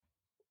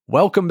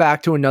Welcome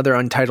back to another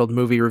Untitled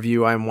Movie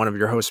Review. I'm one of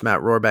your hosts,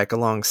 Matt Rohrbeck,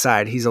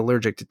 alongside he's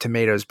allergic to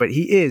tomatoes, but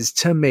he is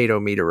Tomato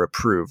Meter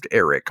approved,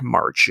 Eric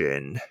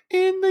Marchin.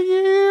 In the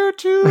year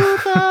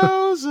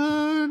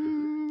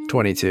 2000.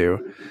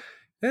 22.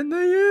 In the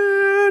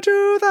year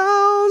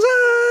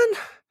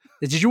 2000.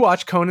 Did you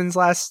watch Conan's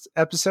last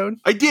episode?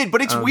 I did,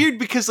 but it's weird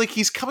because like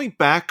he's coming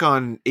back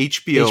on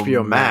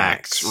HBO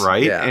Max,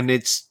 right? Yeah. And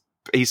it's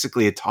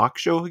basically a talk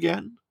show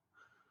again.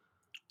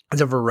 It's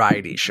a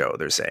variety show,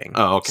 they're saying.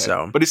 Oh, okay.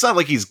 So, but it's not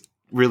like he's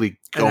really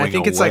going away. I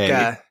think it's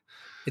like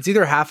it's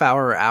either half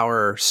hour or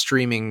hour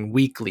streaming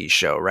weekly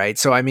show, right?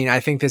 So, I mean,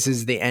 I think this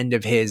is the end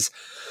of his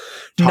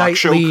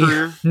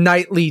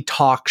nightly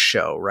talk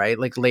show, right?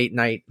 Like late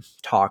night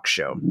talk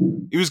show.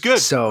 He was good.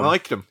 So I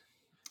liked him.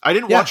 I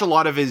didn't watch a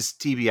lot of his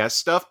TBS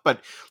stuff,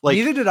 but like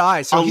neither did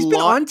I. So he's been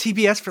on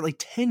TBS for like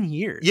 10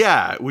 years.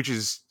 Yeah, which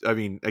is, I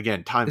mean,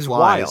 again, time is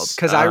flies. Wild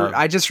because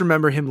I just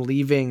remember him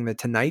leaving the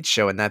Tonight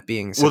Show and that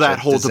being such that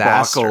a whole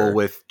disaster. debacle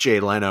with Jay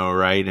Leno,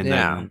 right? And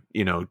then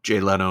Jay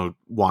Leno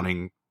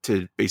wanting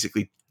to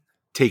basically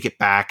take it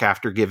back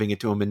after giving it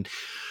to him, and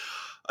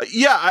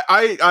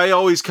I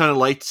always kind of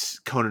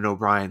liked Conan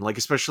O'Brien, like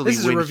especially this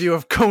is a review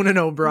of Conan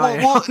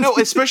O'Brien. Well, no,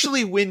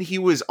 especially when he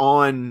was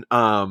on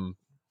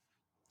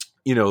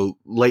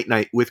late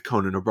night with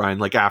Conan O'Brien,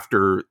 like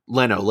after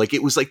Leno, like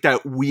it was like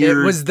that weird.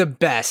 It was the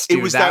best. Dude.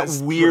 It was that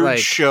weird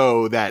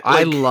show that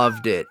I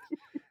loved it.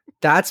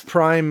 That's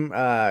prime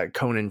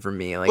Conan for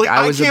me. Like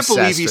I was can't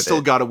believe he with still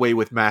it. got away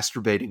with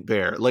masturbating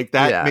bear. Like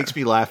that makes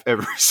me laugh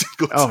every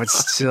single time. Oh,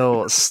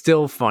 it's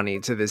still funny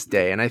to this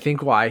day. And I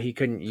think why he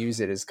couldn't use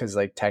it is because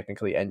like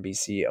technically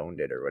NBC owned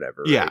it or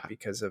whatever. Yeah. Right?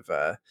 Because of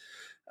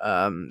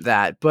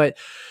that. But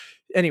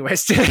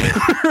anyways, today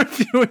we're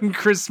reviewing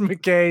Chris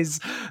McKay's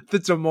The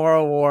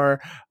Tomorrow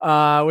War,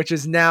 which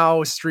is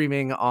now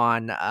streaming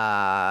on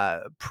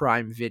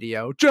Prime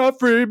Video.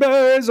 Jeffrey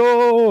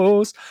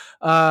Bezos,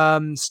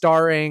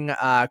 starring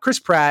Chris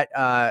Pratt,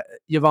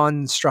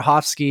 Yvonne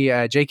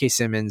Strahovski, J.K.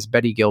 Simmons,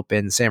 Betty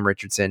Gilpin, Sam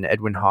Richardson,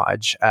 Edwin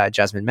Hodge,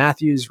 Jasmine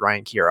Matthews,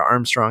 Ryan Kiera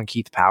Armstrong,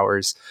 Keith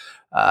Powers,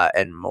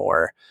 and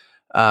more.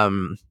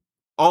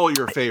 All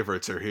your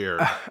favorites are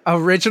here.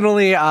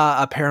 Originally,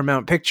 a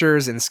Paramount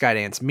Pictures and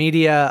Skydance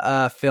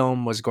Media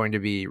film was going to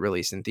be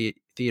released in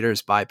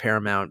theaters by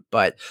Paramount,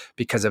 but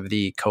because of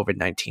the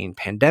COVID-19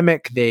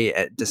 pandemic,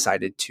 they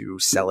decided to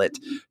sell it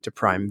to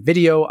Prime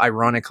Video.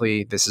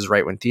 Ironically, this is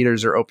right when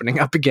theaters are opening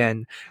up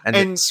again,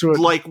 and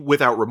like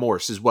Without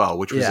Remorse as well,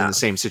 which was in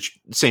the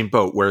same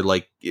boat where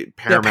like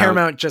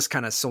Paramount just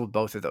kind of sold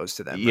both of those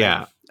to them.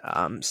 Yeah.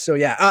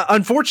 Right?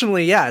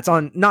 Unfortunately, it's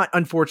on, not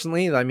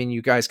unfortunately, I mean,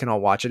 you guys can all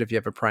watch it if you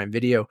have a Prime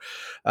Video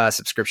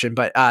subscription,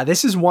 but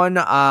this is one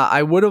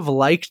I would have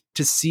liked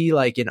to see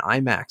like in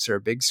IMAX or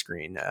a big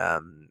screen.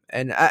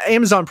 And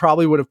Amazon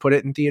probably would have put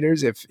it in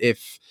theaters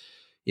if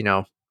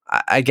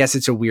I guess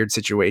it's a weird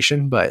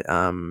situation, but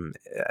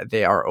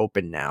they are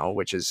open now,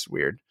 which is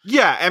weird.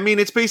 Yeah, I mean,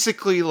 it's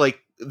basically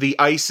like the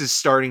ice is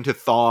starting to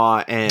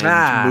thaw and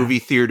movie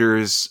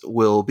theaters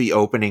will be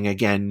opening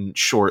again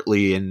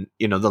shortly. And,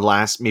 the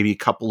last maybe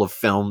couple of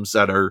films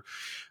that are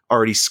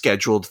already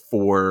scheduled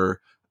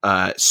for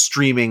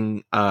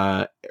streaming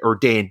or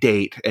day and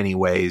date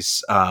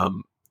anyways,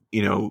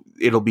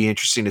 it'll be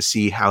interesting to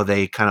see how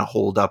they kind of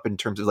hold up in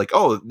terms of like,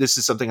 oh, this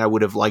is something I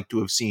would have liked to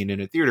have seen in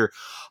a theater.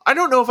 I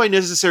don't know if I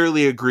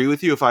necessarily agree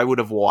with you if I would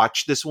have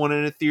watched this one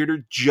in a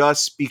theater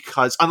just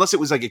because, unless it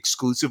was like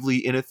exclusively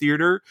in a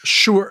theater.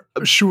 Sure.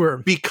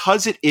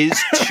 Because it is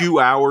 2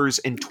 hours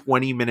and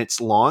 20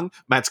 minutes long.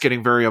 Matt's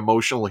getting very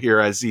emotional here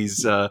as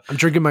he's... I'm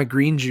drinking my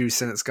green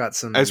juice and it's got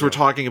some... As we're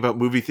talking about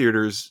movie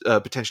theaters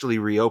potentially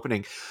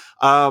reopening.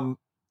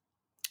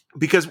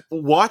 Because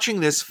watching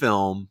this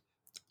film...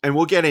 And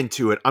we'll get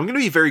into it. I'm going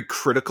to be very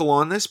critical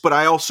on this, but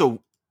I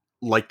also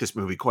like this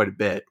movie quite a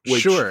bit.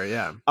 Sure,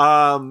 yeah.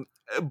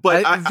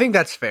 But I think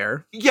that's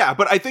fair. Yeah,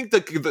 but I think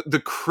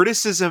the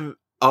criticism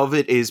of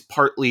it is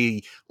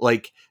partly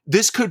like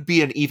this could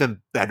be an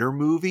even better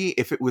movie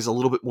if it was a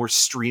little bit more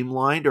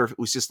streamlined, or if it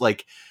was just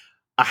like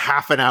a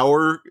half an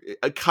hour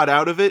cut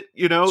out of it.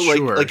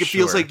 Like it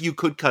feels like you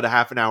could cut a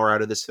half an hour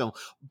out of this film,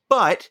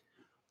 but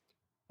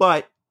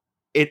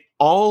it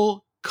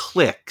all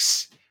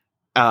clicks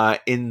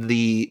in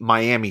the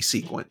Miami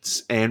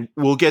sequence, and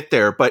we'll get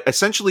there. But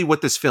essentially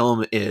what this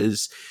film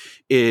is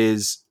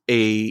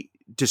a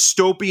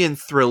dystopian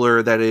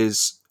thriller that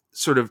is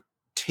sort of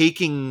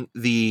taking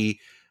the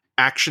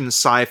action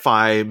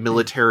sci-fi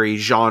military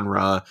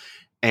genre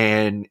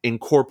and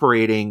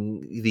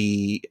incorporating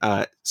the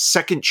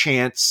second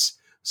chance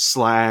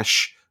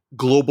 /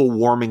 global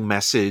warming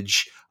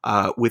message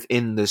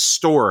within this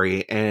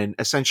story. And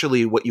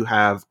essentially what you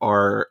have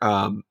are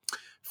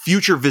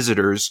future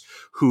visitors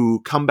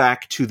who come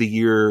back to the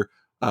year,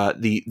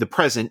 the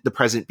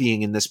present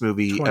being in this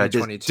movie,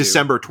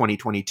 December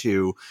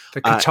 2022.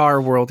 The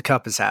Qatar World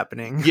Cup is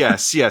happening.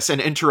 Yes,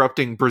 and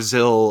interrupting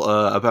Brazil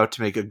about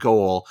to make a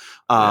goal.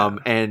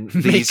 And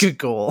make a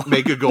goal.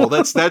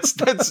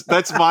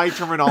 That's my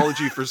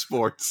terminology for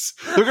sports.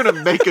 They're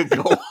gonna make a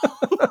goal.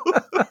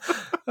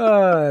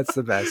 Oh, that's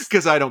the best.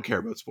 Because I don't care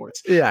about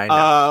sports. Yeah, I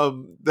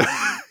know.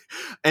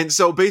 And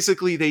so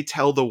basically they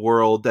tell the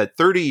world that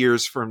 30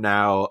 years from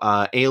now,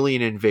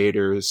 alien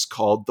invaders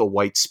called the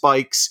White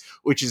Spikes,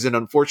 which is an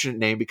unfortunate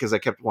name because I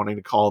kept wanting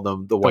to call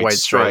them the White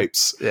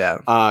Stripes.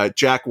 Yeah.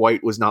 Jack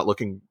White was not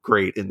looking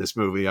great in this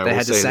movie. They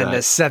had to send a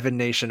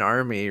 7-nation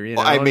army. You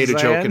know I made a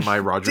joke in my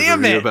Rogers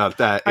review about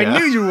that. Yeah. I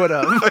knew you would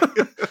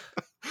have.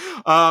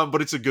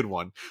 But it's a good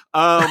one.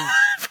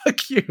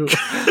 Fuck you.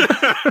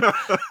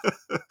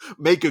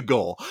 Make a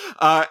goal.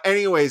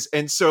 Anyways,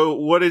 and so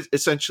what it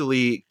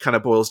essentially kind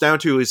of boils down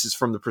to is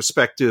from the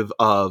perspective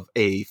of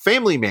a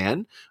family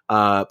man,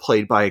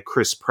 played by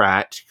Chris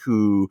Pratt,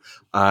 who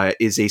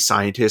is a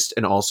scientist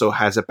and also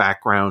has a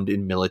background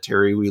in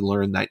military. We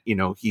learn that,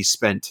 he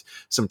spent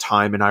some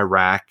time in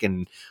Iraq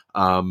and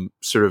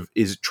sort of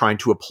is trying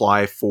to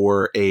apply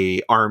for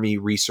a army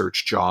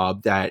research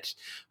job that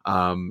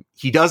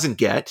he doesn't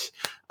get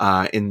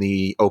in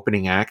the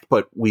opening act,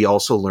 but we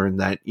also learn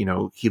that,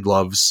 he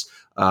loves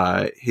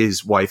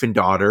his wife and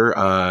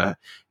daughter,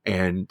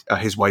 and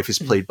his wife is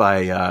played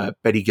by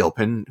Betty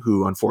Gilpin,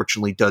 who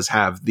unfortunately does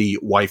have the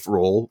wife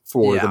role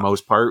for the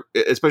most part,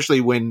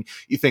 especially when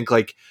you think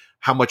like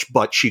how much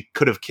butt she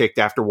could have kicked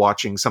after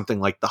watching something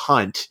like The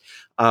Hunt.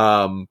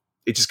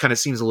 It just kind of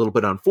seems a little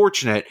bit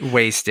unfortunate.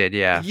 Wasted,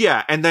 yeah.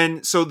 Yeah, and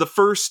then so the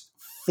first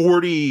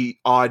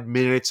 40 odd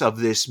minutes of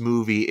this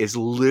movie is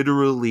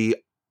literally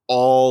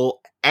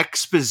all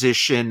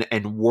exposition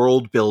and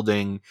world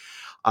building.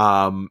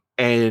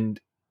 And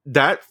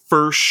that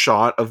first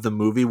shot of the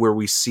movie where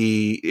we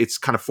see it's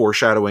kind of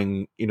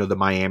foreshadowing, the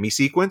Miami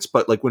sequence,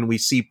 but like when we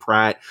see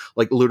Pratt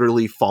like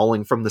literally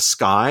falling from the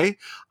sky,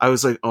 I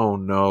was like, oh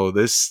no,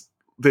 this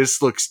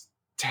looks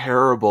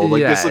terrible.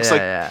 Like this looks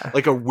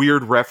like a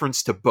weird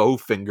reference to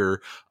Bowfinger.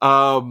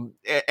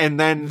 And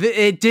then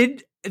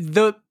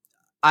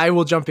I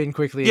will jump in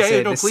quickly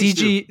and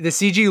say the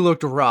CG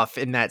looked rough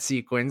in that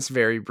sequence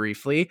very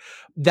briefly.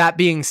 That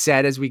being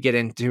said, as we get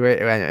into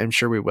it, and I'm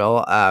sure we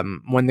will,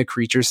 when the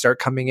creatures start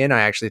coming in,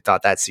 I actually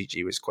thought that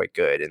CG was quite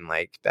good and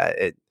like that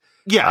it.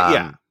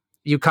 Yeah.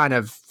 You kind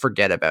of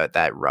forget about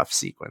that rough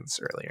sequence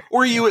earlier.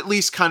 Or you at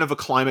least kind of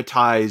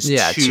acclimatize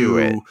to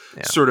it.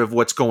 Yeah. Sort of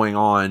what's going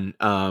on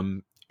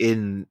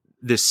in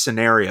this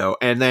scenario.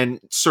 And then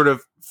sort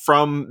of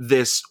from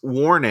this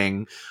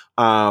warning,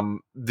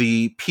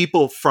 the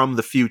people from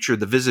the future,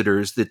 the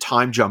visitors, the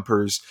time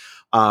jumpers,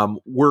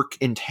 work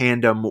in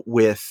tandem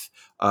with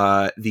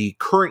the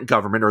current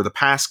government or the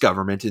past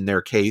government in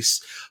their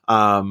case,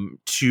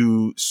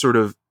 to sort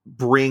of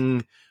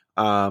bring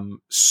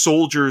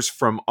soldiers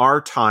from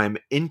our time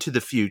into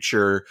the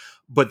future.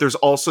 But there's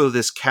also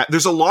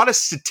there's a lot of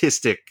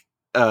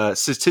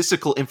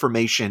statistical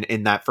information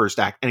in that first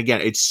act. And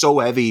again, it's so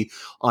heavy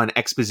on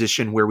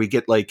exposition where we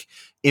get like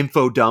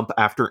info dump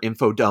after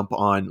info dump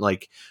on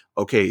like,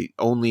 okay,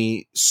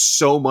 only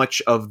so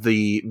much of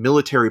the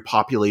military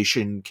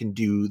population can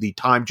do the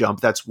time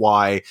jump. That's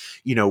why,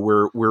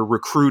 we're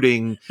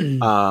recruiting,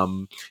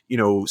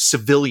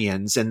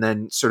 civilians. And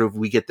then sort of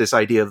we get this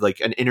idea of like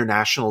an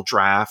international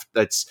draft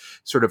that's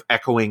sort of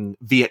echoing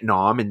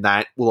Vietnam. And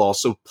that will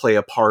also play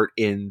a part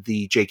in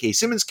the J.K.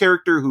 Simmons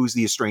character, who's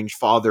the estranged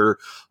father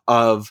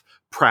of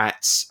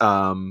Pratt's,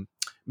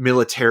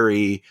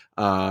 military,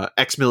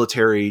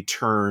 ex-military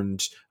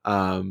turned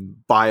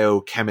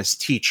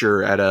biochemist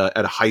teacher at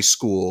a high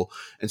school,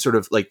 and sort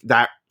of like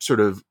that sort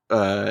of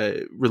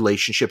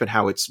relationship and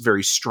how it's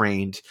very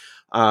strained.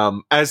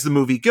 As the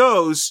movie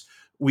goes,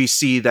 we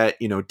see that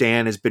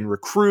Dan has been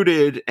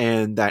recruited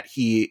and that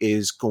he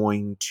is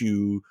going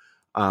to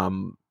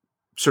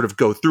sort of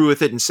go through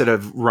with it instead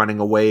of running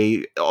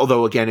away.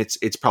 Although again,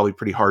 it's probably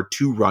pretty hard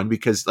to run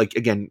because like,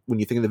 again, when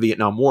you think of the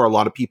Vietnam War, a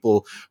lot of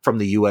people from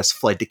the US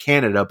fled to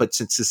Canada, but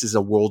since this is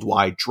a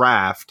worldwide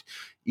draft,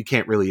 you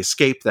can't really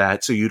escape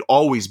that. So you'd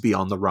always be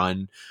on the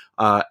run.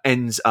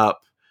 Ends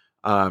up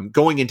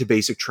going into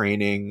basic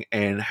training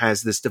and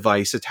has this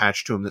device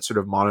attached to him that sort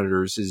of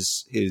monitors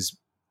his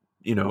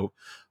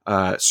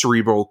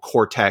cerebral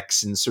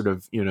cortex and sort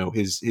of,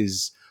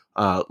 his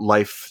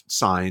life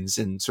signs,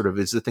 and sort of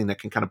is the thing that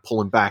can kind of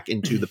pull him back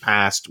into the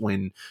past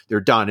when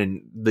they're done.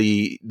 And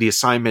the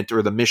assignment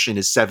or the mission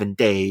is 7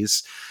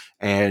 days.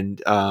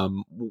 And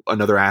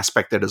another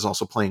aspect that is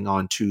also playing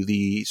on to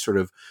the sort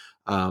of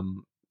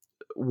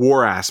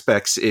war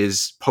aspects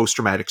is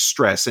post-traumatic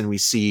stress. And we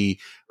see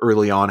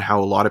early on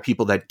how a lot of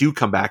people that do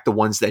come back, the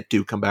ones that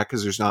do come back,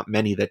 because there's not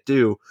many that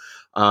do,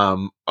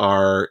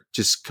 are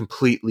just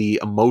completely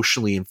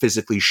emotionally and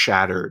physically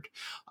shattered,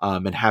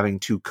 and having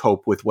to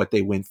cope with what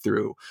they went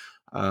through.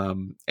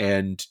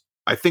 And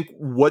I think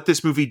what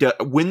this movie does,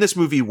 when this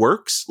movie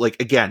works,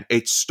 like, again,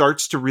 it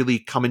starts to really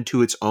come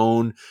into its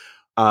own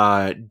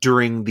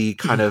during the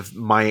kind of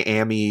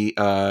Miami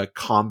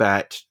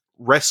combat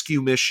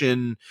rescue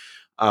mission.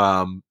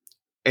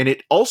 And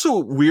it also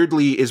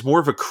weirdly is more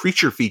of a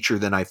creature feature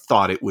than I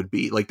thought it would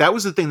be. Like, that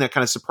was the thing that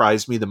kind of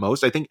surprised me the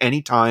most. I think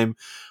any time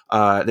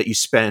that you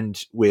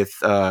spend with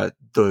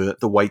the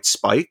White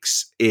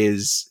Spikes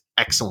is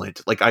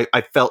excellent. Like,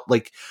 I felt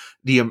like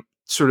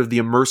sort of the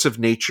immersive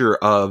nature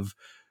of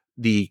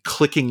the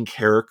clicking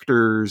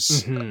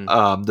characters,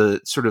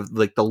 the sort of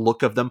like the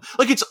look of them.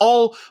 Like it's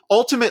all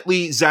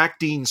ultimately Zach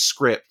Dean's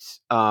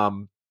script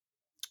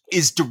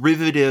is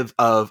derivative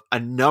of a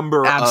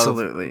number of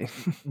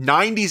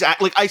 90s.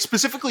 Like I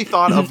specifically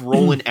thought of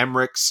Roland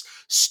Emmerich's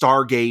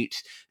Stargate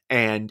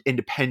and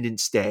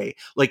Independence Day.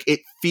 Like it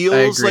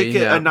feels like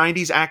a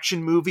 90s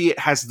action movie. It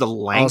has the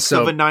length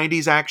also, of a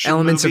 90s action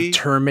elements movie. Of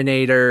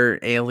Terminator,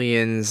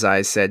 Aliens,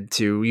 I said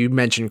too. You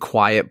mentioned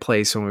Quiet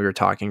Place when we were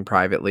talking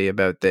privately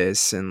about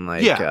this, and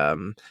like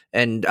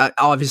and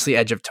obviously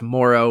Edge of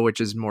Tomorrow, which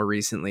is more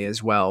recently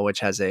as well, which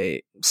has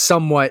a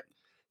somewhat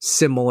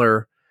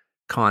similar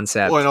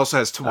concept. Well, it also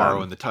has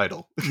tomorrow in the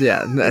title.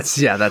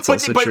 That's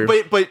also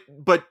true.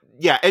 But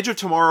yeah, Edge of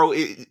Tomorrow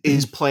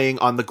is playing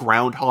on the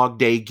Groundhog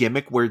Day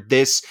gimmick, where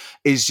this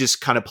is just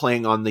kind of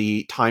playing on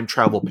the time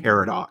travel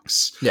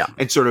paradox. Yeah.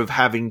 And sort of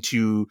having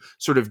to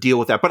sort of deal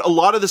with that. But a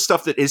lot of the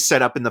stuff that is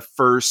set up in the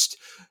first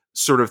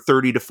sort of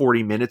 30 to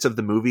 40 minutes of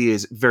the movie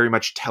is very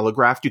much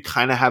telegraphed. You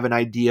kind of have an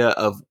idea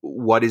of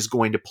what is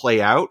going to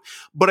play out.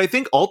 But I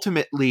think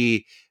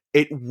ultimately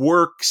it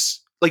works,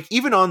 like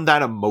even on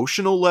that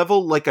emotional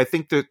level. Like I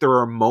think that there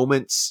are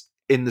moments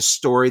in the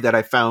story that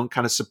I found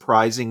kind of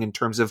surprising in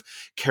terms of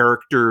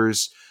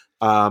characters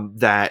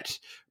that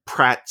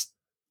Pratt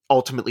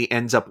ultimately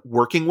ends up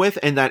working with,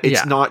 and that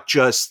it's not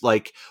just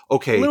like,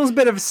 okay, a little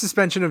bit of a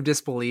suspension of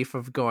disbelief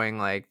of going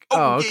like,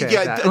 okay,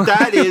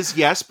 that is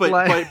yes, but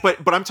like,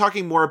 but I'm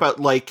talking more about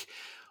like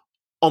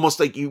almost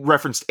like you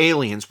referenced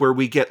Aliens, where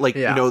we get like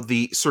you know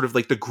the sort of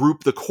like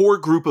the core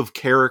group of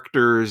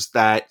characters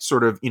that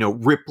sort of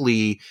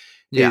Ripley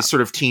is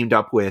sort of teamed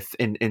up with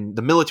in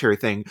the military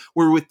thing,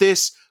 where with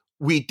this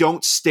we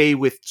don't stay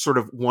with sort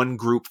of one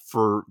group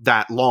for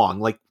that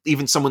long. Like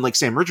even someone like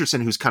Sam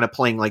Richardson, who's kind of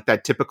playing like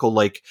that typical,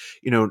 like,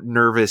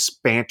 nervous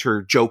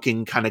banter,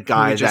 joking kind of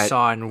guy we just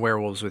saw in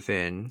Werewolves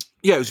Within.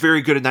 Yeah, it was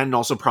very good in that, and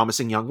also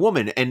Promising Young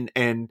Woman.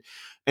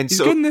 And he's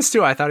so good in this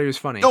too. I thought he was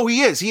funny. Oh,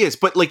 he is.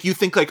 But like you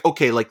think like,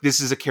 okay, like this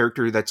is a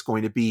character that's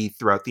going to be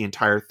throughout the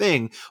entire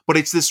thing, but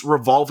it's this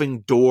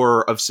revolving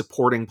door of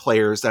supporting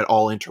players that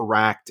all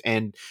interact.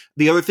 And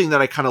the other thing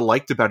that I kind of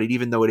liked about it,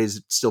 even though it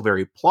is still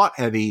very plot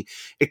heavy,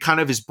 it kind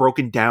of is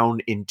broken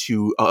down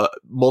into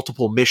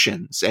multiple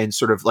missions, and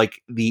sort of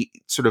like the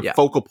sort of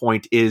focal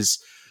point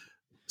is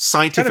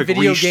scientific kind of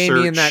video research,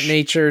 gamey in that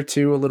nature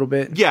too, a little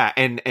bit. Yeah,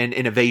 and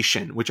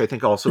innovation, which I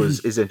think also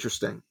is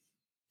interesting.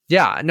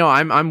 Yeah, no,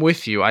 I'm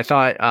with you. I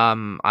thought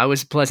I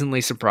was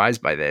pleasantly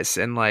surprised by this,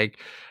 and like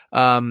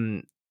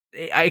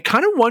it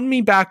kind of won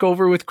me back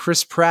over with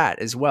Chris Pratt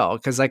as well,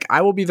 because like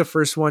I will be the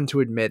first one to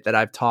admit that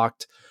I've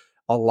talked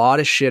a lot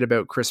of shit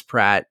about Chris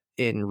Pratt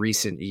in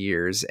recent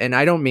years, and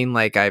I don't mean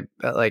like I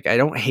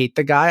don't hate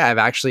the guy. I've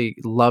actually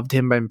loved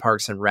him in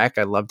Parks and Rec.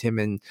 I loved him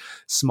in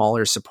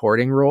smaller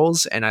supporting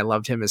roles, and I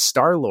loved him as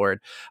Star-Lord.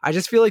 I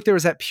just feel like there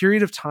was that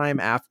period of time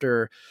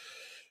after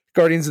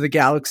Guardians of the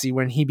Galaxy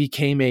when he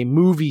became a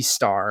movie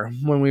star,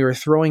 when we were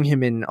throwing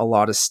him in a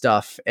lot of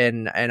stuff.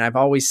 And I've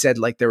always said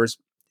like there was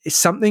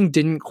something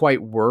didn't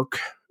quite work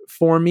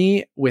for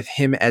me with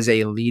him as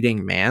a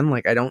leading man.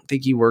 Like I don't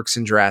think he works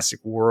in Jurassic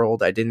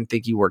World. I didn't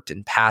think he worked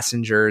in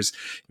Passengers,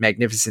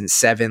 Magnificent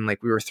Seven.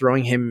 Like we were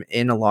throwing him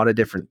in a lot of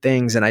different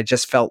things. And I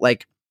just felt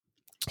like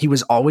he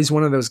was always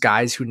one of those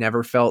guys who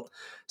never felt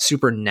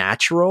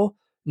supernatural,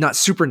 not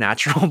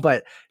supernatural,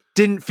 but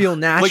didn't feel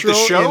natural. Like the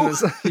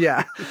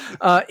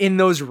show? In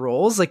those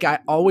roles. Like I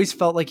always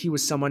felt like he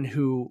was someone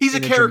who he's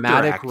in a character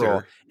dramatic actor.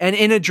 role, and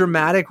in a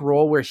dramatic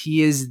role where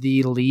he is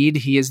the lead,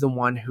 he is the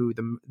one who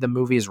the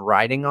movie is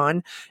riding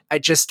on. I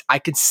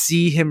could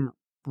see him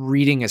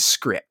reading a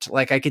script.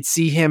 Like I could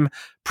see him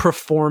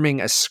performing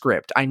a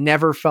script. I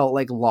never felt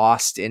like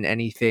lost in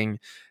anything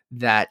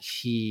that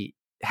he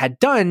had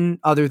done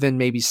other than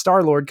maybe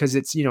Star-Lord, because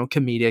it's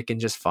comedic and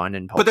just fun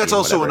and but that's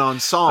also whatever. An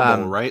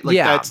ensemble, right? Like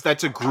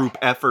that's a group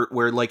effort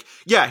where like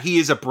he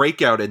is a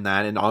breakout in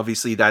that, and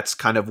obviously that's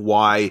kind of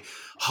why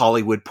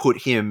Hollywood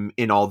put him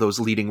in all those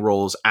leading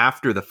roles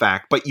after the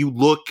fact. But you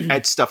look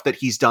at stuff that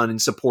he's done in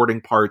supporting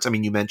parts. I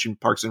mean, you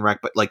mentioned Parks and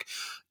Rec, but like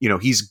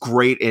he's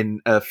great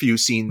in a few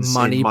scenes in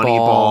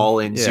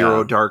Moneyball and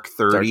Zero Dark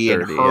 30,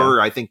 and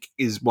Her I think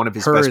is one of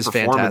his best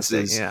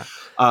performances.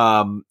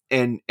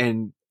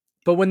 And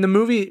but when the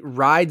movie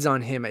rides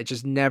on him, it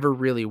just never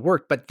really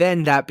worked. But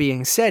then that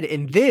being said,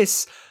 in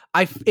this,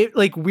 it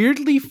like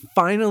weirdly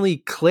finally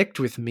clicked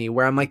with me,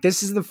 where I'm like,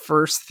 this is the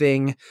first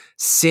thing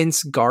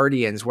since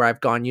Guardians where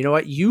I've gone, you know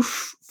what, you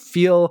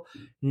feel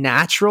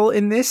natural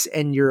in this,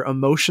 and your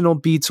emotional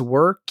beats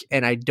work.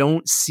 And I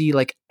don't see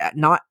like,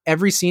 not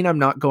every scene I'm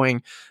not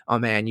going, oh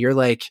man, you're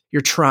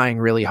trying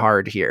really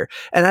hard here.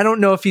 And I don't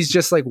know if he's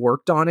just like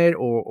worked on it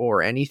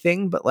or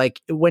anything, but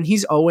like when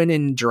he's Owen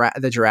in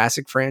the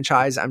Jurassic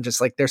franchise, I'm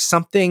just like, there's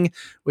something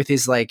with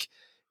his like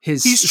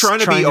he's trying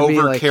to be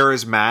over like,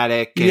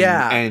 charismatic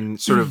and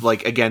sort of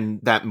like,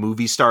 again, that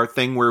movie star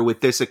thing, where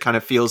with this it kind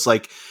of feels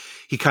like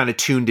he kind of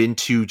tuned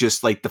into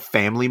just like the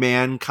family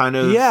man kind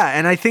of. Yeah,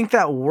 and I think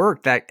that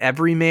worked. That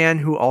everyman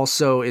who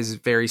also is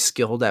very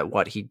skilled at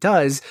what he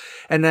does,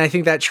 and I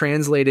think that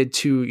translated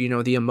to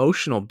the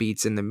emotional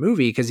beats in the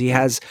movie, because he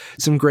has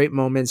some great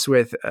moments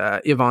with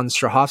Yvonne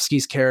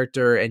Strahovski's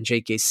character and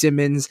J.K.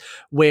 Simmons,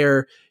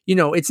 where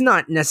it's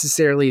not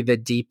necessarily the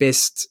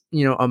deepest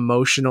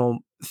emotional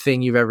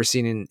thing you've ever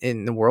seen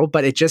in the world,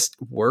 but it just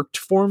worked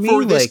for me.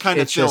 For this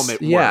kind of film,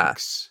 it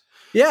works.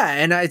 Yeah,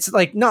 and it's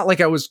like not like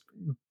I was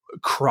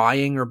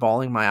crying or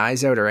bawling my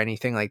eyes out or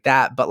anything like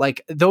that, but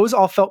like those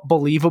all felt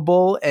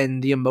believable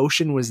and the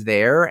emotion was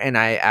there, and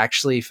I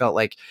actually felt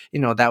like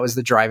that was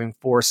the driving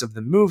force of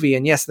the movie.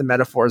 And yes, the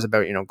metaphors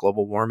about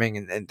global warming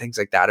and things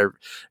like that are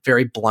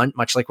very blunt,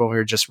 much like when we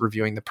were just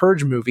reviewing the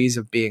Purge movies,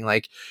 of being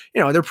like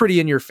they're pretty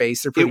in your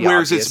face, they're pretty it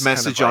wears obvious, its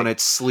message on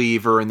its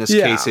sleeve, or in this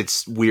case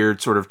it's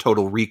weird sort of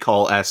Total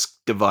Recall-esque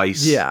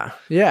device. Yeah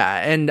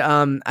and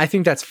I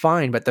think that's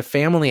fine, but the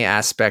family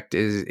aspect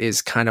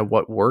is kind of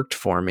what worked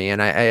for me,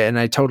 and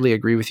I totally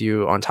agree with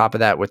you on top of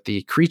that with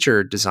the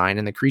creature design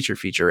and the creature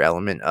feature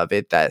element of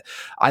it, that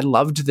I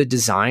loved the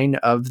design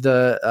of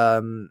the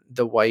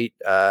white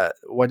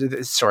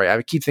sorry,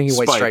 I keep thinking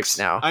spikes. White stripes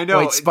now. I know,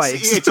 white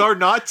spikes. It's hard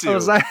not to. I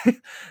was like,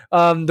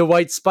 the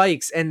white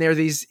spikes, and they're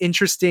these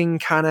interesting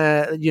kind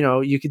of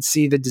you could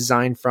see the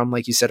design from,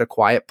 like you said, A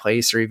Quiet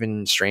Place or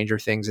even Stranger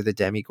Things or the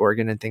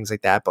Demogorgon and things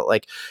like that, but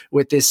like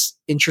with this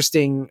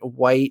interesting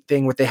white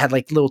thing where they had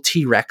like little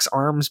T-Rex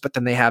arms, but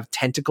then they have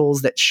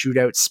tentacles that shoot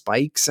out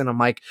spikes, and I'm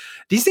like,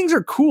 these things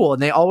are cool,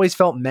 and they always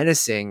felt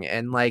menacing,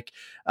 and like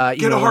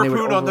get a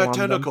harpoon on that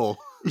tentacle.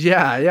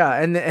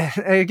 Yeah, and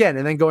again,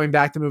 and then going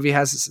back, the movie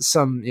has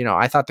some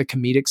I thought the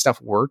comedic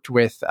stuff worked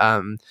with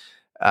Sam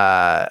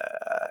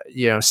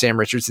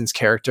Richardson's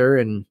character,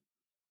 and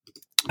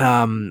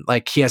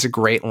like he has a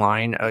great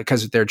line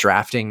because they're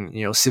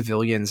drafting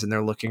civilians and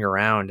they're looking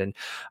around, and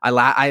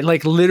I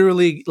like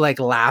literally like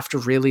laughed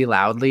really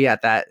loudly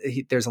at that.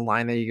 There's a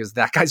line that he goes,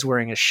 "That guy's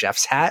wearing a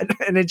chef's hat,"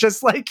 and it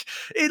just like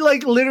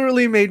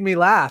literally made me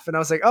laugh, and I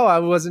was like, oh, I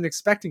wasn't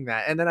expecting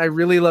that. And then I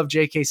really love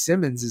J.K.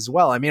 Simmons as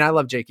well. I mean, I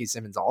love J.K.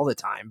 Simmons all the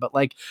time, but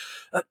like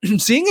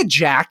seeing a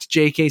jacked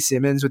J.K.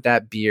 Simmons with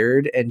that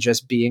beard and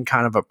just being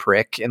kind of a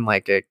prick and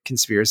like a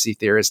conspiracy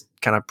theorist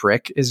kind of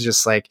prick is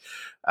just like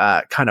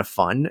kind of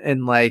fun.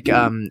 And like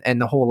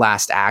and the whole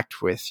last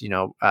act with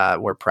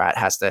where Pratt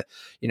has to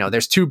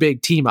there's two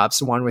big team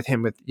ups, one with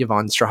him with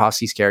Yvonne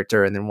Strahovski's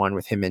character, and then one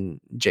with him and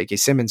J.K.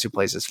 Simmons, who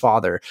plays his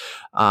father.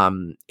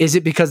 Is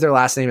it because their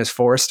last name is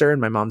Forrester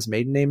and my mom's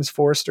maiden name is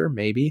Forrester?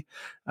 Maybe.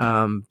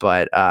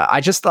 But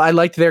I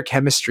liked their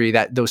chemistry,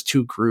 that those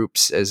two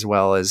groups, as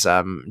well as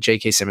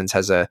J.K. Simmons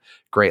has a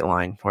great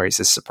line where he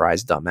says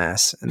 "surprise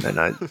dumbass," and then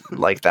I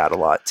like that a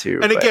lot too.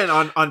 And again,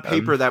 on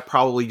paper, that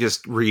probably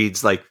just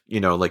reads like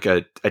like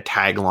a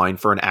tagline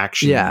for an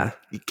action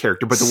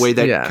character, but the way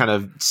that kind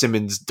of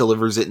Simmons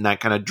delivers it in that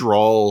kind of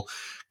drawl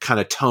kind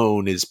of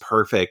tone is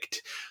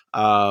perfect.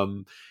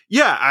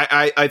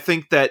 I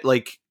think that,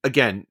 like,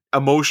 again,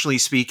 emotionally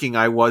speaking,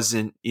 I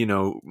wasn't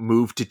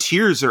moved to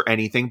tears or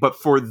anything, but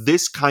for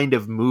this kind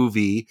of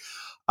movie,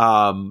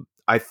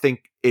 I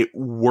think it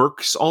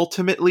works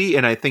ultimately,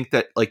 and I think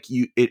that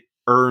it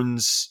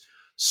earns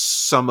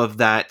some of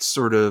that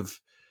sort of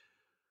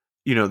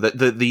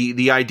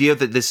the idea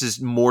that this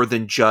is more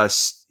than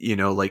just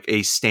like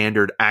a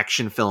standard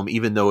action film,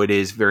 even though it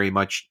is very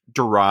much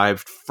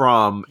derived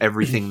from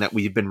everything that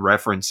we've been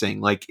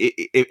referencing. Like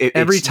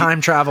every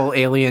time travel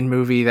alien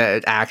movie,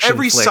 that action,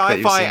 every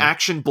sci-fi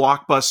action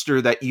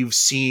blockbuster that you've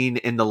seen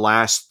in the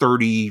last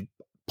 30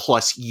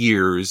 plus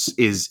years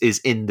is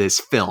in this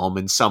film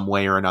in some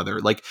way or another.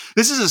 Like,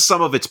 this is a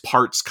sum of its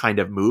parts kind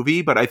of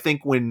movie, but I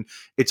think when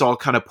it's all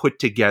kind of put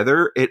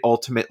together, it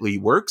ultimately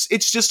works.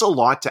 It's just a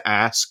lot to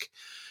ask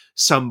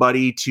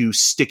somebody to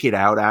stick it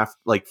out after,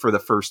 like, for the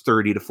first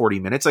 30 to 40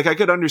 minutes. Like, I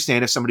could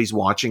understand if somebody's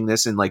watching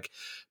this and like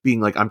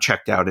being like, I'm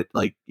checked out at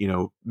like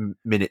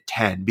minute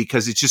 10,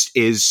 because it just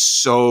is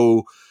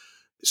so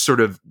sort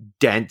of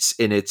dense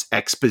in its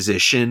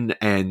exposition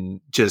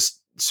and just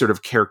sort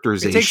of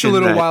characterization. It takes a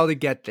little while to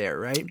get there,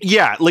 right?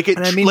 Yeah, like it.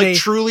 I mean,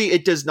 truly,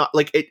 it does not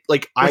like it.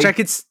 Like I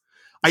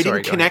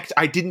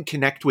didn't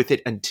connect with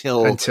it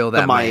until that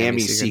the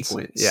Miami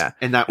sequence. Yeah,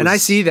 and I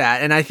see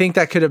that, and I think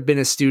that could have been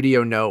a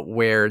studio note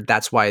where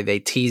that's why they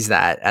tease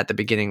that at the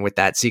beginning with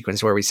that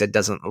sequence where we said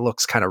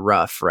looks kind of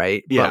rough,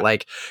 right? Yeah. But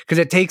like, because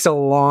it takes a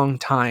long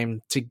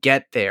time to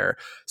get there,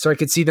 so I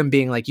could see them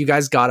being like, you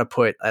guys got to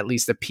put at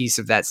least a piece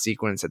of that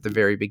sequence at the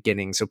very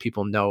beginning so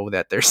people know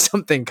that there's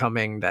something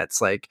coming that's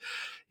like,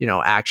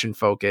 action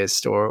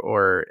focused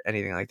or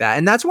anything like that.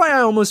 And that's why I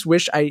almost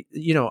wish I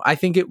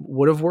think it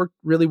would have worked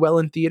really well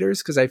in theaters,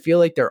 because I feel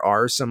like there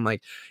are some,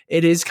 like,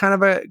 it is kind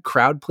of a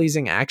crowd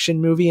pleasing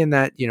action movie in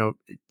that,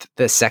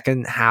 the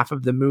second half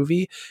of the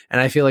movie. And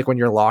I feel like when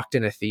you're locked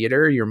in a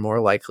theater, you're more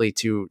likely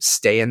to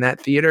stay in that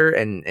theater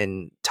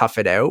and tough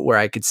it out, where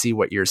I could see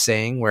what you're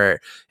saying, where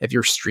if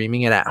you're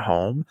streaming it at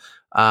home,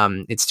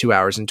 it's 2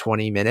 hours and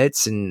 20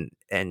 minutes and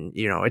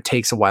it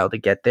takes a while to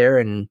get there.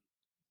 And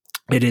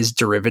it is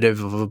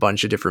derivative of a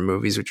bunch of different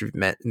movies, which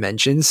we've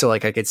mentioned. So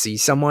like I could see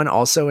someone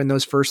also in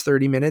those first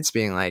 30 minutes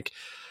being like,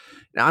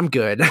 I'm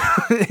good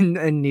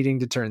and needing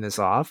to turn this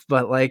off.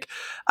 But like,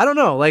 I don't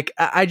know, like,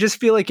 I just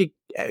feel like it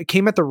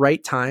came at the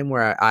right time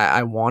where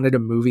I wanted a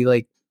movie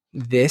like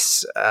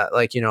this.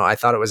 Like, you know, I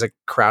thought it was a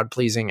crowd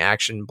pleasing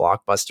action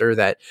blockbuster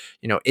that,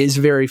 you know, is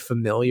very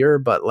familiar,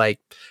 but like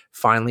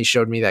finally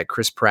showed me that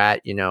Chris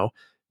Pratt, you know,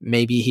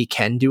 maybe he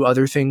can do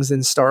other things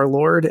than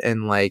Star-Lord,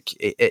 and like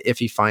if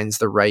he finds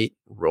the right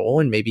role,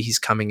 and maybe he's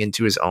coming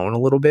into his own a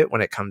little bit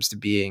when it comes to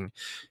being,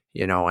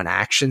 you know, an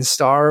action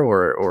star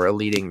or a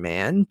leading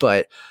man.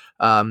 But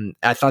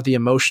I thought the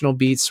emotional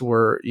beats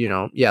were, you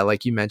know, yeah,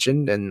 like you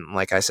mentioned, and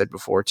like I said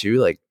before too,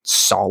 like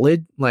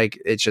solid.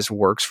 Like it just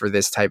works for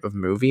this type of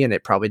movie, and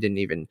it probably didn't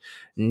even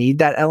need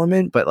that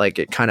element, but like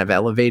it kind of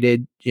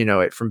elevated, you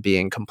know, it from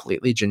being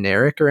completely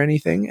generic or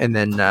anything. And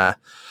then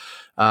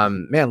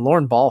man,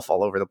 Lauren Balfe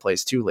all over the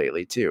place too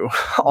lately too.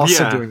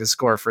 Also doing the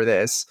score for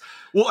this.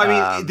 Well, I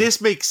mean,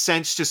 this makes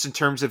sense just in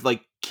terms of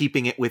like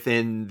keeping it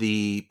within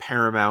the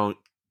Paramount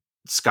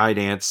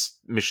Skydance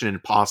Mission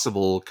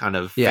Impossible kind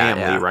of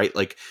family, right?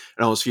 Like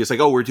it almost feels like,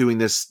 oh, we're doing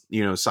this,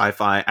 you know,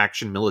 sci-fi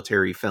action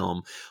military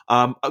film.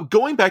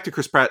 Going back to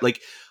Chris Pratt,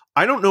 like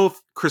I don't know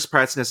if Chris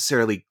Pratt's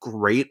necessarily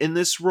great in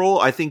this role.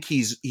 I think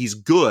he's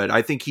good.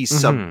 I think he's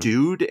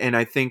subdued, and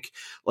I think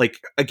like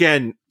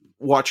again,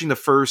 watching the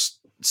first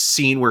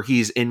scene where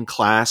he's in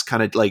class,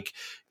 kind of like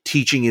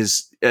teaching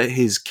his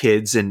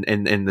kids and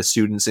the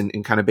students,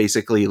 and kind of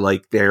basically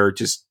like they're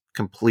just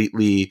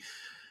completely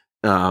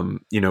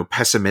you know,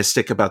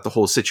 pessimistic about the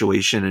whole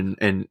situation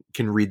and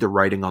can read the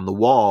writing on the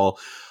wall.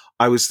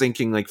 I was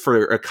thinking like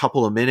for a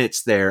couple of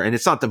minutes there, and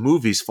it's not the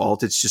movie's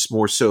fault, it's just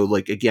more so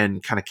like, again,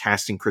 kind of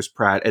casting Chris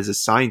Pratt as a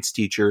science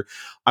teacher.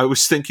 I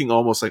was thinking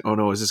almost like, oh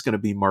no, is this going to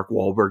be Mark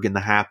Wahlberg in The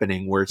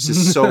Happening, where it's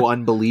just so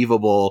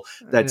unbelievable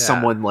that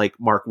someone like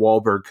Mark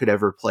Wahlberg could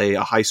ever play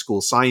a high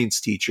school science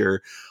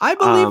teacher. I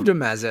believed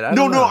him as it.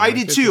 I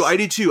did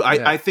too.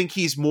 I think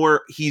he's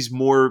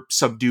more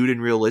subdued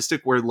and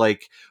realistic, where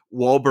like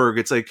Wahlberg,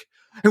 it's like,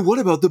 and what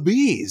about the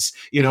bees?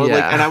 You know,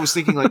 like, and I was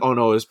thinking like, oh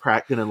no, is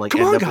Pratt gonna like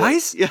come end on, up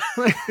guys?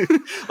 Like,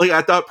 like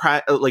I thought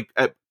Pratt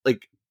at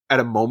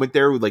a moment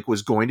there like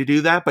was going to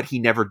do that, but he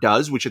never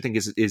does, which I think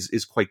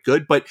is quite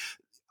good. But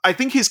I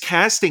think his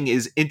casting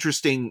is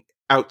interesting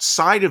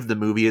outside of the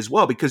movie as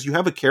well, because you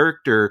have a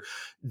character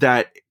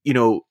that, you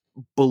know,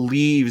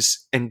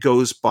 believes and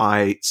goes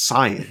by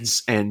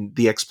science and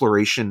the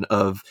exploration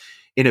of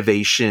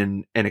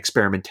innovation and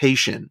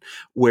experimentation,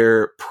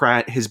 where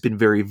Pratt has been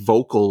very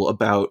vocal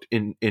about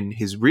in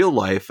his real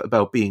life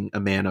about being a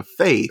man of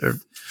faith.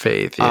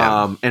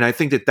 And I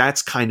think that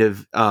that's kind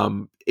of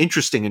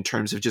interesting in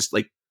terms of just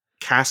like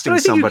casting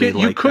somebody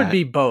you could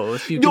be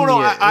both.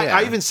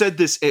 I even said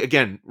this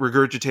again,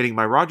 regurgitating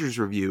my Rogers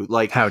review.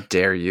 Like, how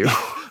dare you?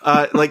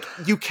 Like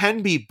you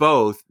can be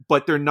both,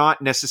 but they're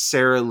not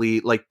necessarily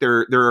like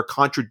they're a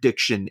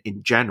contradiction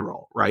in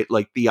general, right?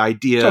 Like the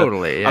idea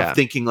of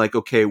thinking like,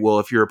 okay, well,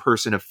 if you're a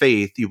person of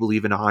faith, you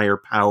believe in a higher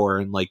power,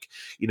 and like,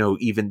 you know,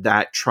 even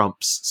that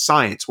trumps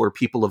science, where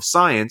people of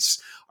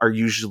science are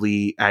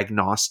usually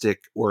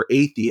agnostic or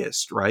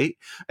atheist, right?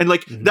 And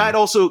like that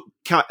also,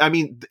 I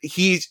mean,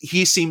 he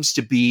seems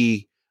to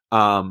be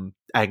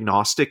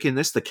agnostic in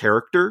this, the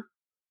character,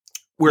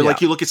 where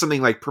like you look at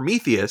something like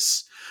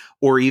Prometheus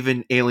or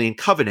even Alien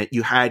Covenant,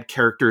 you had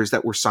characters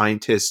that were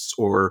scientists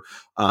or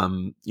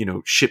you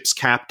know, ship's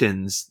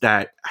captains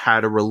that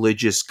had a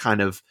religious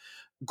kind of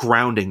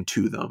grounding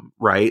to them,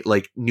 right?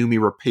 Like Noomi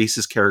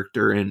Rapace's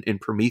character in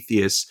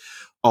Prometheus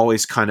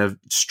always kind of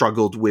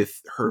struggled with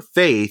her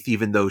faith,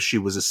 even though she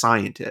was a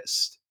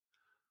scientist.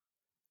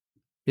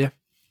 Yeah,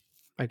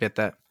 I get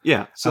that.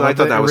 Yeah, so I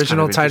thought that was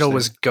original kind of title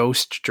was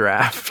Ghost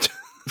Draft.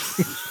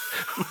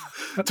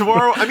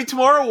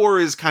 Tomorrow War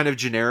is kind of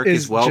generic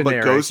as well,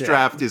 but Ghost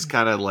Draft is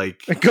kind of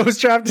like Ghost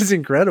Draft is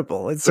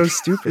incredible. It's so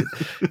stupid.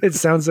 It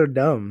sounds so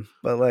dumb,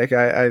 but like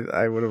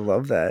I would have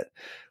loved that.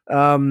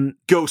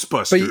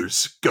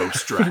 Ghostbusters,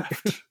 Ghost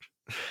Draft.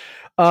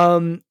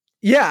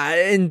 Yeah,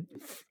 and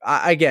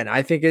again,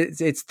 I think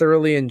it's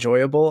thoroughly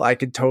enjoyable. I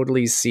could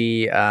totally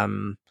see,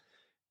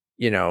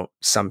 you know,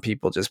 some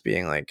people just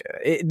being like,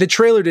 the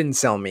trailer didn't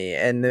sell me,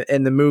 and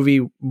the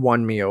movie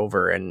won me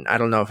over. And I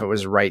don't know if it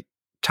was right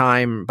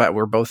time, but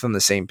we're both on the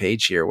same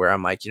page here, where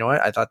I'm like, you know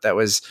what, I thought that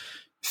was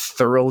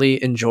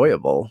thoroughly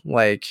enjoyable.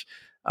 Like,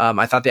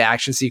 I thought the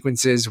action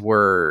sequences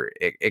were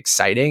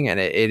exciting,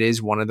 and it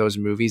is one of those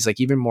movies, like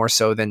even more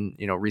so than,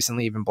 you know,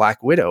 recently even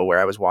Black Widow, where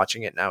I was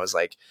watching it and I was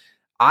like,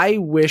 I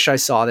wish I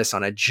saw this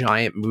on a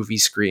giant movie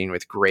screen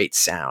with great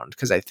sound,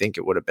 because I think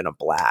it would have been a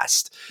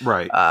blast.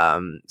 Right.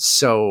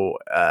 So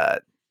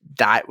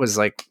that was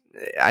like,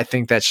 I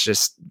think that's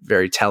just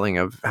very telling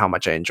of how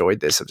much I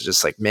enjoyed this. It was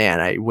just like, man,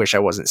 I wish I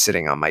wasn't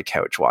sitting on my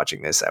couch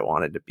watching this. I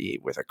wanted to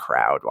be with a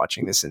crowd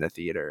watching this in a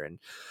theater.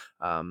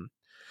 And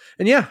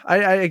yeah, I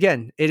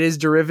again, it is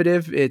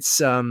derivative.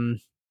 It's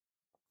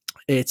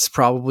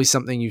probably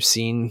something you've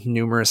seen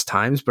numerous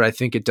times, but I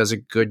think it does a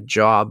good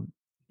job,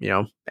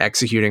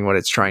 executing what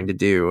it's trying to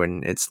do,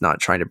 and it's not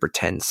trying to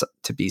pretend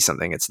to be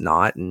something it's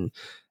not. And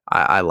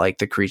I like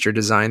the creature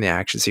design. The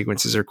action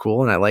sequences are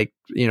cool. And I like,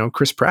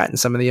 Chris Pratt and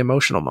some of the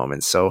emotional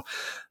moments. So,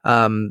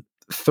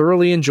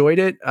 thoroughly enjoyed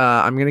it.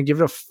 I'm going to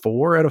give it a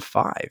 4 out of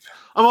 5.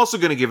 I'm also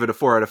going to give it a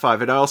 4 out of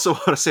 5. And I also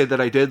want to say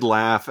that I did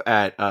laugh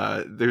at,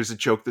 there's a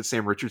joke that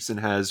Sam Richardson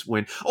has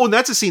and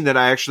that's a scene that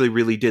I actually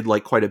really did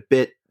like quite a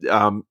bit,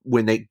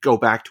 when they go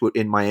back to it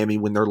in Miami,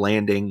 when they're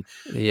landing,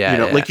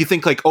 like you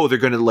think like, oh, they're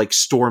going to like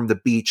storm the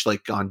beach,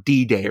 like on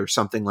D-Day or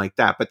something like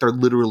that. But they're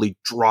literally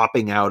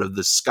dropping out of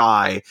the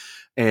sky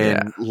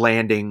and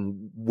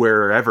landing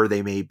wherever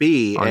they may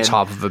be on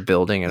top of a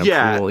building in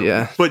a pool.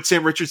 Yeah. But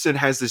Sam Richardson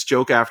has this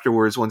joke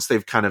afterwards, once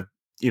they've kind of,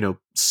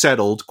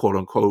 settled, quote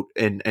unquote,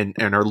 and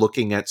are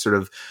looking at sort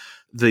of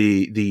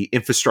the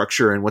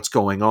infrastructure and what's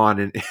going on.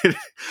 And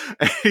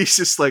he's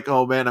just like,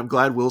 oh man, I'm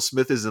glad Will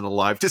Smith isn't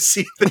alive to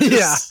see this.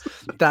 Yeah,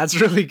 that's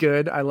really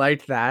good. I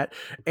liked that.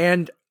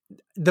 And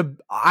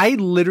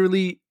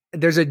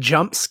there's a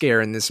jump scare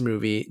in this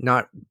movie,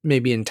 not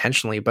maybe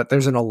intentionally, but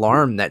there's an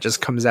alarm that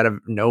just comes out of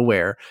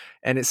nowhere,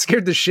 and it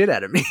scared the shit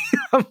out of me.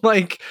 I'm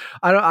like,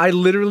 I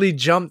literally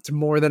jumped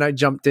more than I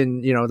jumped in,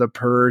 The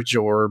Purge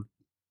or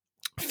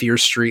Fear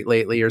Street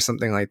lately or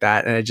something like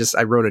that. And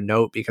I wrote a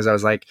note because I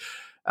was like,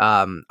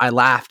 I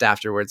laughed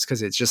afterwards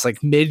because it's just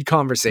like mid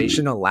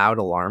conversation, a loud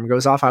alarm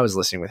goes off. I was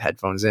listening with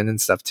headphones in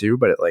and stuff too,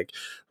 but it like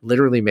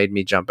literally made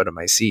me jump out of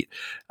my seat.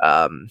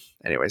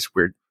 Anyways,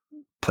 weird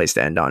place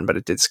to end on, but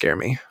it did scare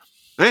me.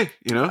 Hey,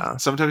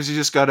 sometimes you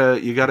just gotta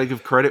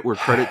give credit where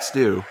credit's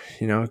due.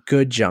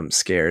 Good jump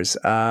scares.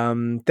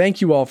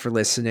 Thank you all for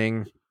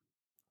listening.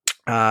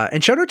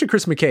 And shout out to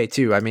Chris McKay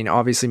too. I mean,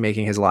 obviously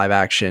making his live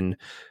action.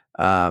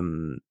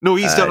 No,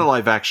 he's done a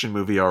live action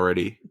movie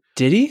already.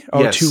 Did he?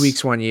 Oh, yes. 2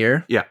 weeks, 1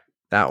 year. Yeah.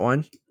 That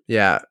one.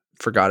 Yeah.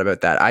 Forgot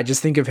about that. I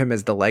just think of him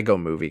as the Lego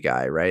movie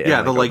guy, right?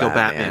 Yeah. The Lego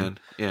Batman.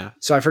 Yeah.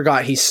 So I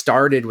forgot he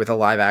started with a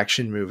live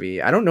action movie.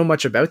 I don't know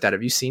much about that.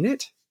 Have you seen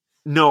it?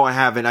 No, I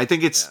haven't. I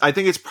think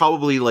it's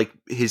probably like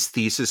his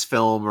thesis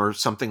film or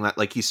something that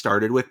like he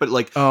started with, but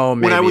like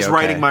when I was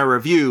writing my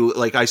review,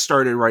 like I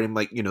started writing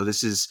like,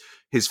 this is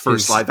his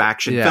first live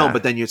action film,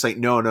 but then it's like,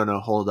 no,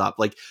 hold up.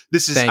 Like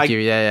this is, Thank you.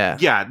 Yeah.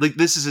 Yeah. Like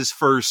this is his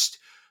first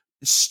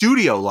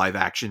studio live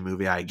action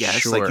movie, I guess.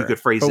 Sure. Like you could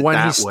phrase it that way. But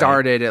when he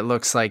started, it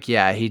looks like,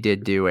 he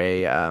did do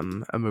a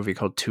movie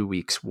called 2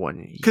 weeks, 1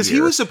 year. Because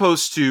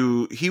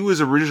he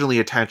was originally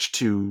attached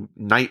to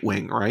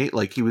Nightwing, right?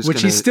 Like he was,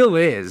 which he still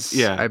is,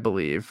 I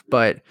believe.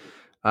 But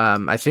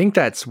I think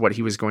that's what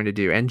he was going to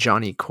do. And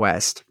Johnny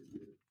Quest.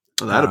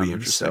 Well, that'll be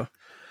interesting.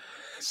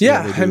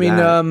 I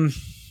mean,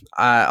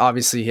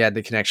 obviously he had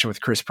the connection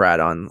with Chris Pratt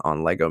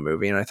on Lego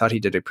Movie, and I thought he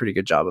did a pretty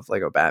good job with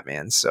Lego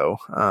Batman. So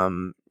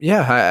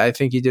I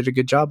think he did a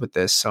good job with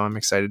this. So I'm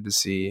excited to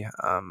see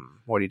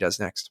what he does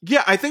next.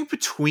 Yeah, I think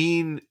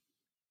between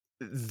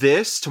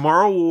this,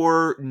 Tomorrow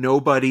War,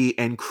 Nobody,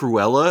 and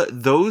Cruella,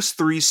 those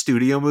 3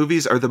 studio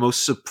movies are the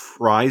most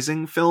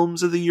surprising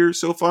films of the year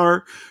so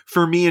far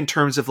for me, in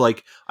terms of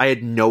like I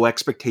had no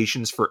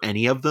expectations for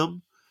any of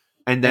them,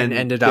 and then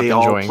ended up they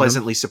all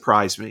pleasantly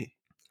surprised me.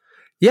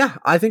 Yeah,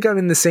 I think I'm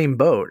in the same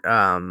boat.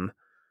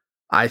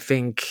 I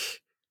think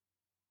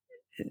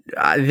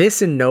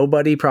this and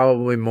Nobody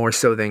probably more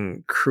so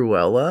than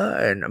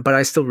Cruella, but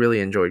I still really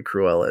enjoyed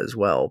Cruella as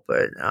well.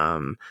 But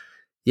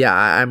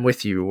I'm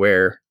with you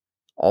where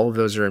all of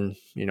those are in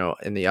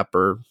the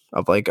upper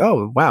of like,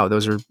 oh wow,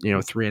 those are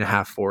 3.5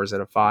 4s out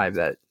of 5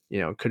 that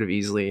could have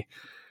easily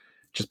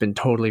just been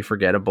totally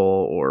forgettable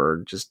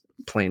or just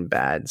plain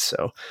bad.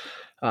 So.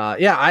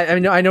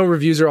 I know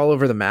reviews are all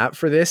over the map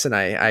for this, and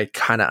I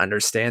kind of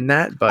understand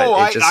that, but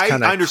I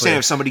understand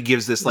if somebody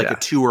gives this like a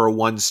 2 or a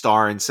 1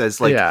 star and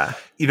says like,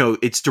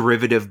 it's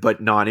derivative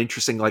but not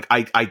interesting. Like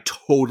I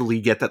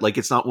totally get that. Like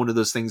it's not one of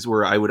those things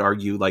where I would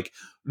argue like,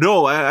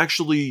 no,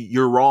 actually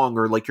you're wrong,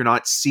 or like you're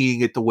not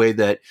seeing it the way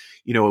that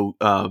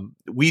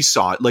we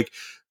saw it. Like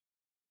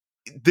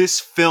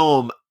this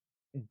film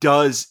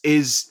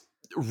is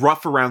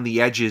rough around the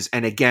edges,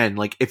 and again,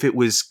 like if it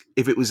was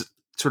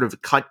sort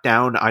of cut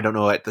down, I don't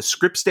know, at the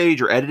script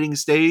stage or editing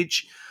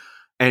stage,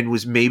 and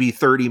was maybe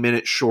 30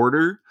 minutes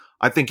shorter,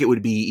 I think it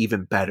would be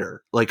even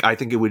better. Like I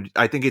think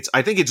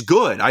it's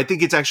good. I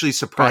think it's actually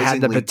surprisingly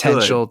good. It had the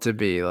potential good, to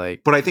be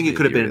like, but I think it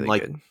could have been really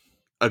like good.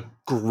 A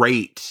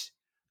great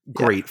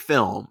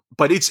film.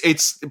 But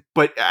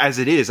but as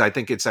it is, I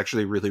think it's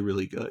actually really,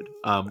 really good.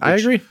 I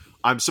agree.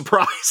 I'm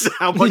surprised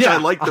how much I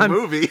like the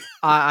movie.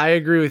 I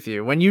agree with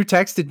you. When you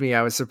texted me,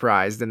 I was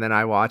surprised, and then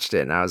I watched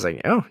it, and I was like,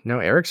 "Oh no,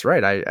 Eric's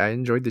right. I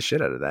enjoyed the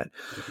shit out of that."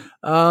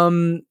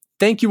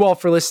 Thank you all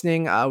for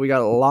listening. We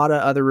got a lot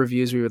of other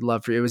reviews we would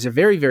love for you. It was a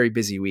very, very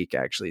busy week,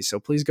 actually.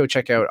 So please go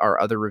check out our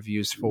other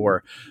reviews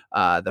for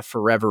the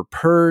Forever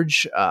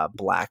Purge,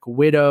 Black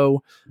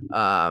Widow,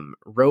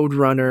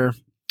 Roadrunner,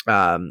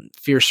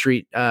 Fear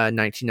Street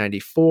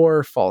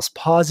 1994, False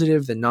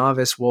Positive, The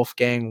Novice,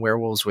 Wolfgang,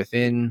 Werewolves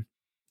Within,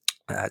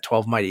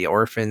 12 Mighty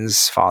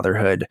Orphans,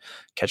 Fatherhood,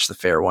 Catch the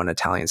Fair One,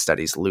 Italian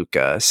Studies,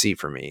 Luca, See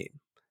for Me,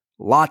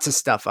 Lots of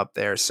stuff up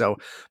there. So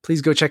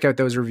please go check out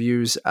those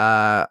reviews.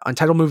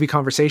 Untitled Movie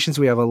Conversations,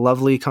 we have a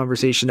lovely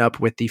conversation up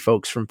with the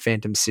folks from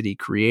Phantom City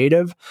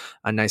Creative,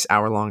 a nice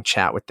hour-long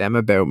chat with them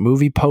about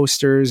movie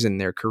posters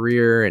and their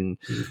career and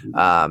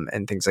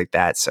things like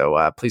that.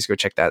 So please go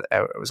check that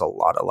out. It was a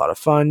lot of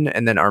fun.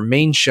 And then our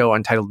main show,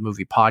 Untitled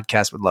Movie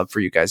Podcast, would love for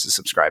you guys to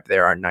subscribe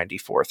there. Our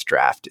 94th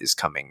draft is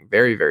coming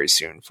very, very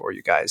soon for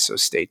you guys. So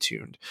stay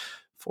tuned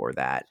for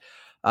that.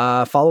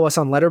 Follow us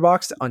on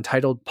Letterboxd,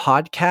 Untitled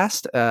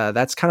Podcast.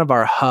 That's kind of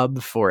our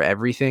hub for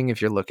everything.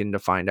 If you're looking to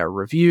find our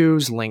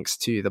reviews, links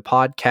to the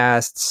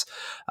podcasts,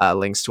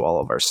 links to all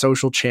of our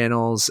social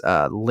channels,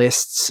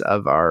 lists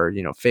of our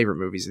favorite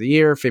movies of the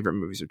year, favorite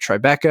movies of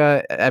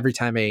Tribeca. Every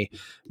time a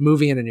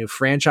movie and a new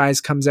franchise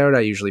comes out,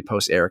 I usually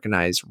post Eric and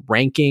I's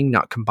ranking,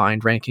 not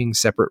combined rankings,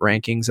 separate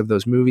rankings of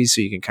those movies,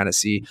 so you can kind of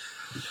see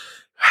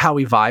how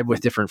we vibe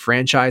with different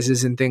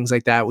franchises and things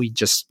like that.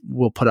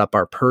 We'll put up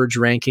our Purge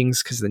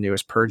rankings because the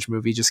newest Purge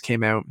movie just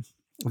came out.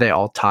 They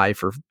all tie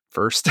for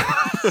first.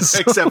 So,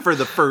 except for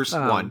the first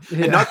one.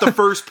 Yeah. And not the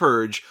first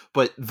Purge,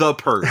 but the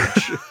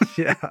Purge.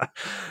 Yeah.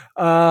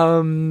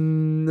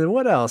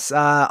 What else?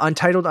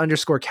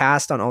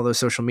 Untitled_cast on all those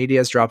social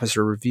medias. Drop us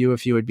a review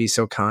if you would be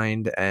so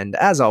kind. And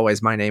as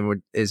always, my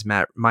name is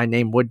Matt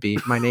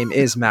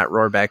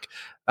Rohrbeck.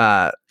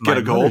 My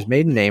mother's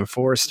maiden name,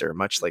 Forrester,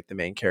 much like the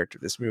main character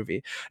of this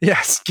movie.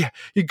 Yes,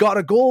 you got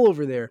a goal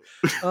over there.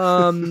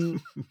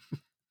 Around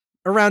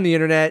the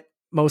internet,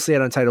 mostly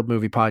at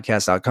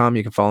untitledmoviepodcast.com.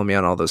 You can follow me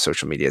on all those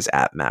social medias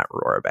at Matt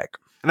Rohrbeck.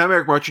 And I'm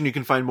Eric Martin. You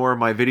can find more of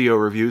my video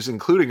reviews,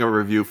 including a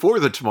review for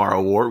The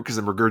Tomorrow War, because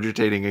I'm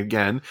regurgitating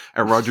again,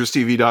 at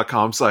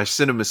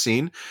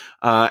rogerstv.com/cinemascene,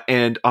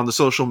 and on the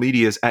social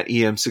medias at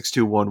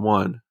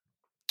EM6211.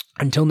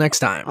 Until next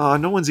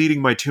time. No one's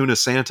eating my tuna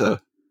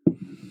Santa.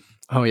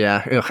 Oh,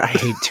 yeah. Ugh, I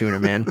hate tuna,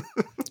 man.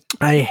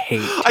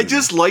 I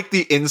just like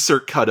the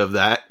insert cut of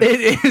that.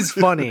 It is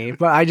funny,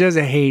 but I just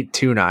hate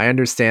tuna. I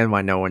understand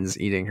why no one's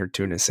eating her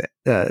tuna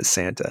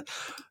Santa.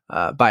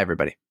 Bye,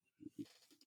 everybody.